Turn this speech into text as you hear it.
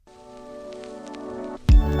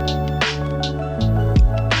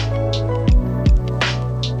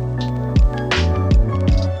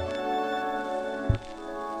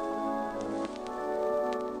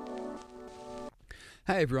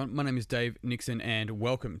Hey everyone, my name is Dave Nixon and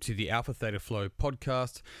welcome to the Alpha Theta Flow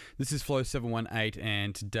podcast. This is Flow 718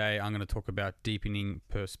 and today I'm going to talk about deepening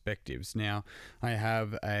perspectives. Now, I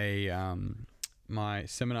have my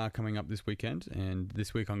seminar coming up this weekend, and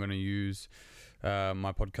this week I'm going to use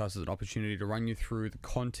my podcast as an opportunity to run you through the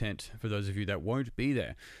content for those of you that won't be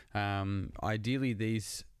there. Ideally,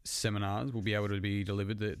 these seminars will be able to be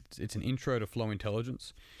delivered. It's an intro to flow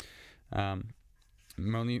intelligence.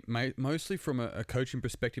 Mostly from a coaching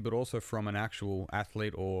perspective, but also from an actual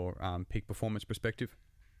athlete or peak performance perspective.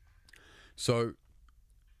 So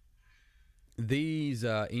these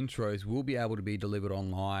intros will be able to be delivered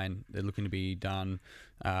online. They're looking to be done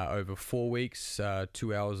over 4 weeks,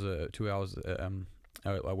 2 hours, a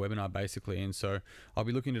webinar basically. And so I'll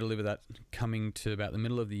be looking to deliver that coming to about the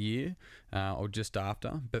middle of the year or just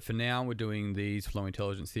after. But for now, we're doing these flow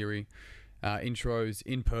intelligence theory intros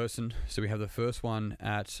in person. So we have the first one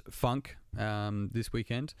at Funk this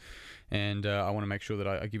weekend, and I want to make sure that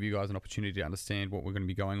I give you guys an opportunity to understand what we're going to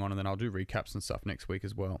be going on, and then I'll do recaps and stuff next week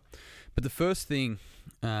as well. But the first thing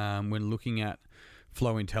when looking at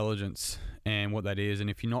flow intelligence and what that is, and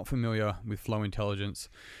if you're not familiar with flow intelligence,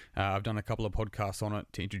 I've done a couple of podcasts on it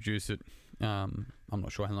to introduce it. I'm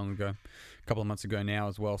not sure how long ago, a couple of months ago now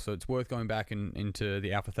as well, so it's worth going back into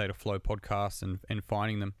the Alpha Theta Flow podcasts and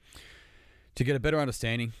finding them to get a better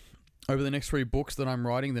understanding. Over the next 3 books that I'm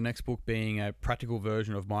writing, the next book being a practical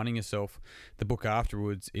version of Minding Yourself, the book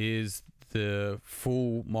afterwards is the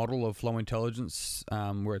full model of flow intelligence,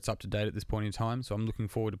 where it's up to date at this point in time. So I'm looking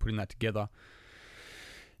forward to putting that together.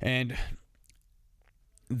 And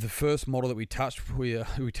the first model that we touch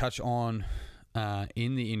on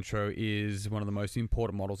in the intro is one of the most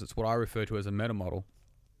important models. It's what I refer to as a meta model,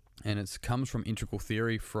 and it comes from integral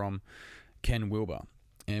theory from Ken Wilber.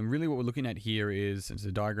 And really what we're looking at here is, it's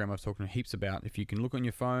a diagram I've talked heaps about. If you can look on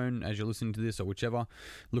your phone as you're listening to this or whichever,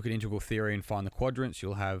 look at integral theory and find the quadrants.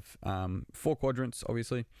 You'll have 4 quadrants,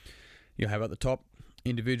 obviously. You'll have at the top,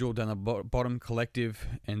 individual, down the bottom, collective,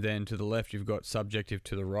 and then to the left, you've got subjective,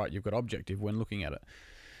 to the right, you've got objective when looking at it.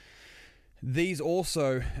 These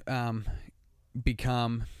also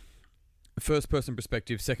become first person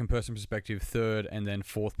perspective, second person perspective, third, and then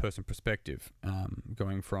fourth person perspective,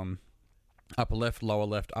 going from upper left,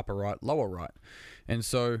 upper right, lower right. And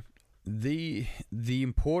so the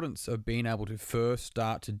importance of being able to first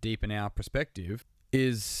start to deepen our perspective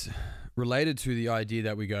is related to the idea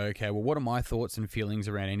that we go, okay, well, what are my thoughts and feelings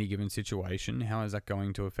around any given situation? How is that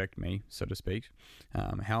going to affect me, so to speak?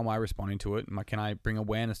 How am I responding to it? Can I bring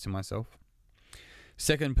awareness to myself?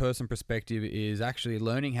 Second person perspective is actually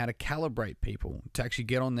learning how to calibrate people, to actually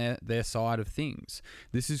get on their side of things.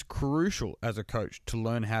 This is crucial as a coach, to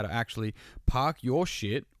learn how to actually park your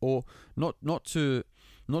shit, or not to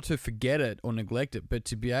forget it or neglect it, but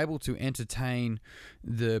to be able to entertain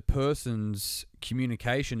the person's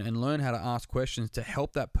communication and learn how to ask questions to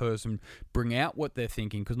help that person bring out what they're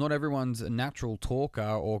thinking, because not everyone's a natural talker,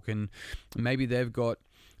 or maybe they've got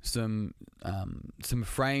some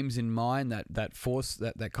frames in mind that force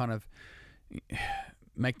that kind of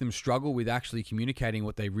make them struggle with actually communicating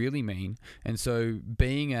what they really mean. And so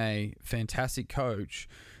being a fantastic coach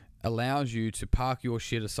allows you to park your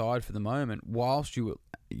shit aside for the moment whilst you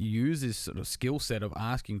use this sort of skill set of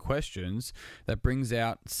asking questions that brings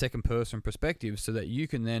out second person perspective, so that you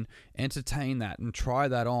can then entertain that and try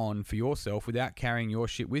that on for yourself without carrying your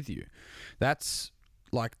shit with you.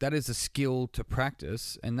 That is a skill to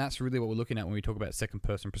practice, and that's really what we're looking at when we talk about second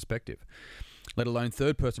person perspective, let alone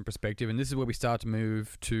third person perspective. And this is where we start to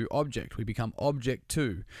move to object. We become object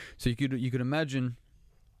two. So you could imagine,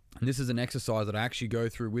 and this is an exercise that I actually go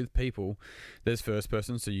through with people. There's first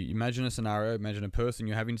person. So you imagine a scenario, imagine a person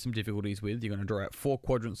you're having some difficulties with. You're going to draw out 4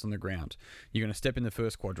 quadrants on the ground. You're going to step in the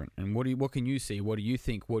first quadrant. And what can you see? What do you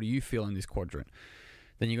think? What do you feel in this quadrant?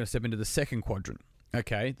 Then you're going to step into the second quadrant.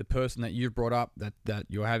 Okay, the person that you've brought up that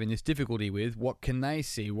you're having this difficulty with, what can they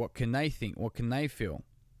see? What can they think? What can they feel?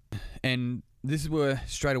 And this is where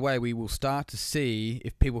straight away we will start to see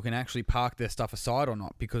if people can actually park their stuff aside or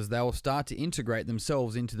not, because they will start to integrate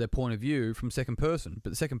themselves into their point of view from second person.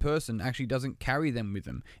 But the second person actually doesn't carry them with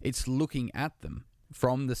them. It's looking at them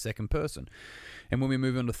from the second person. And when we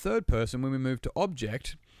move on to third person, when we move to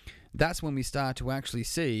object, that's when we start to actually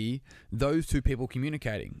see those two people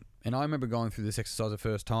communicating. And I remember going through this exercise the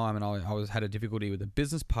first time, and I had a difficulty with a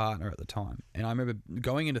business partner at the time. And I remember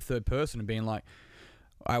going into third person and being like,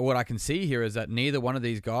 what I can see here is that neither one of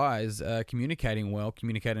these guys are communicating well,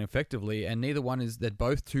 communicating effectively, and neither one they're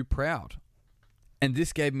both too proud. And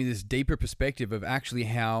this gave me this deeper perspective of actually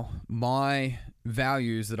how my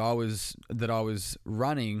values that I was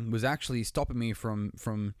running was actually stopping me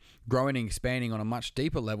from growing and expanding on a much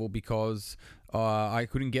deeper level because I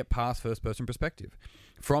couldn't get past first person perspective.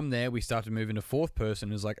 From there, we started moving to fourth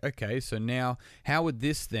person. It's like, okay, so now how would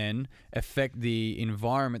this then affect the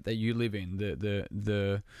environment that you live in,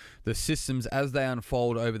 the systems as they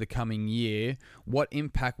unfold over the coming year? What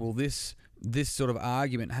impact will this sort of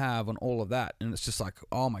argument have on all of that? And it's just like,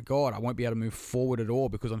 oh my God, I won't be able to move forward at all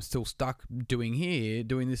because I'm still stuck doing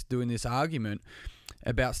this argument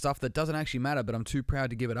about stuff that doesn't actually matter, but I'm too proud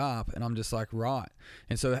to give it up. And I'm just like, right.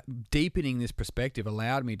 And so deepening this perspective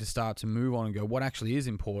allowed me to start to move on and go, what actually is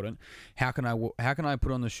important? How can I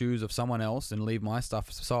put on the shoes of someone else and leave my stuff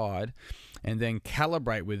aside and then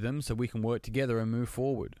calibrate with them so we can work together and move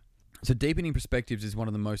forward? So deepening perspectives is one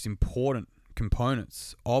of the most important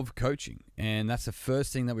components of coaching, and that's the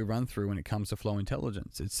first thing that we run through when it comes to flow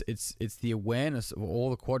intelligence. It's the awareness of all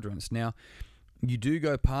the quadrants. Now, you do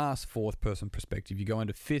go past fourth person perspective, you go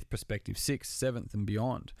into fifth perspective, sixth, seventh, and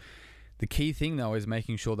beyond. The key thing though is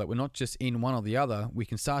making sure that we're not just in one or the other, we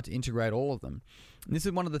can start to integrate all of them. And this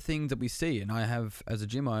is one of the things that we see, and I have, as a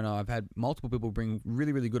gym owner, I've had multiple people bring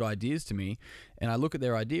really, really good ideas to me, and I look at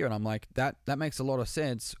their idea and I'm like, that makes a lot of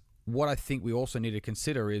sense. What I think we also need to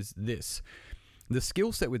consider is this. The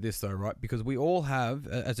skill set with this though, right? Because we all have,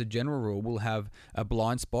 as a general rule, we'll have a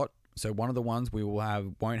blind spot. So one of the ones we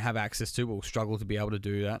won't have access to, we'll struggle to be able to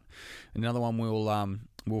do that. Another one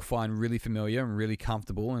we'll find really familiar and really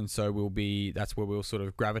comfortable, and so that's where we'll sort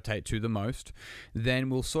of gravitate to the most. Then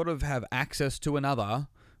we'll sort of have access to another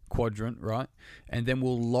quadrant, right? And then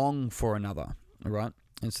we'll long for another, right?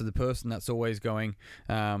 And so the person that's always going,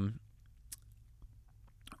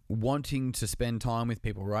 wanting to spend time with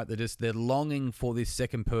people, right? They're longing for this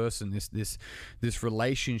second person, this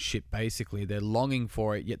relationship. Basically, they're longing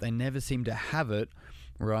for it, yet they never seem to have it,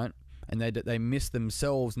 right? And they miss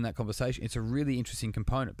themselves in that conversation. It's a really interesting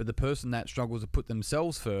component. But the person that struggles to put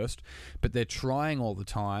themselves first, but they're trying all the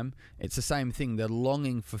time, it's the same thing. They're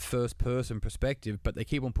longing for first person perspective, but they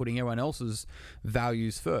keep on putting everyone else's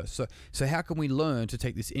values first. So how can we learn to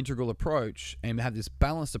take this integral approach and have this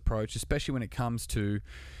balanced approach, especially when it comes to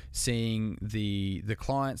seeing the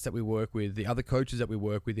clients that we work with, the other coaches that we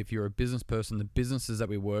work with? If you're a business person, the businesses that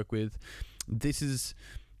we work with, this is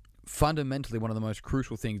fundamentally one of the most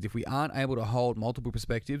crucial things. If we aren't able to hold multiple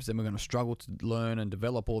perspectives, then we're going to struggle to learn and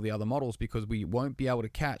develop all the other models, because we won't be able to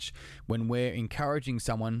catch when we're encouraging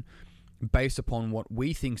someone based upon what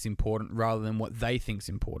we think's important rather than what they think's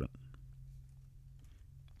important.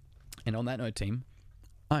 And on that note, team,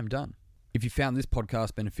 I'm done. If you found this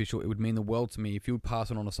podcast beneficial, it would mean the world to me if you would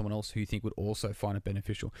pass it on to someone else who you think would also find it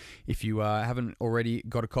beneficial. If you haven't already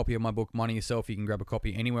got a copy of my book, Money Yourself, you can grab a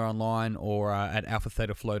copy anywhere online or at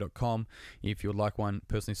alphathetaflow.com if you would like one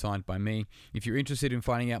personally signed by me. If you're interested in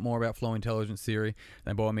finding out more about flow intelligence theory,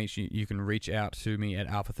 then by all means, you can reach out to me at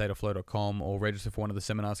alphathetaflow.com or register for one of the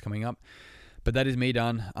seminars coming up. But that is me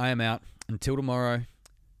done. I am out. Until tomorrow,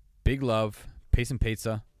 big love, peace and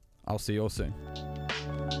pizza. I'll see you all soon.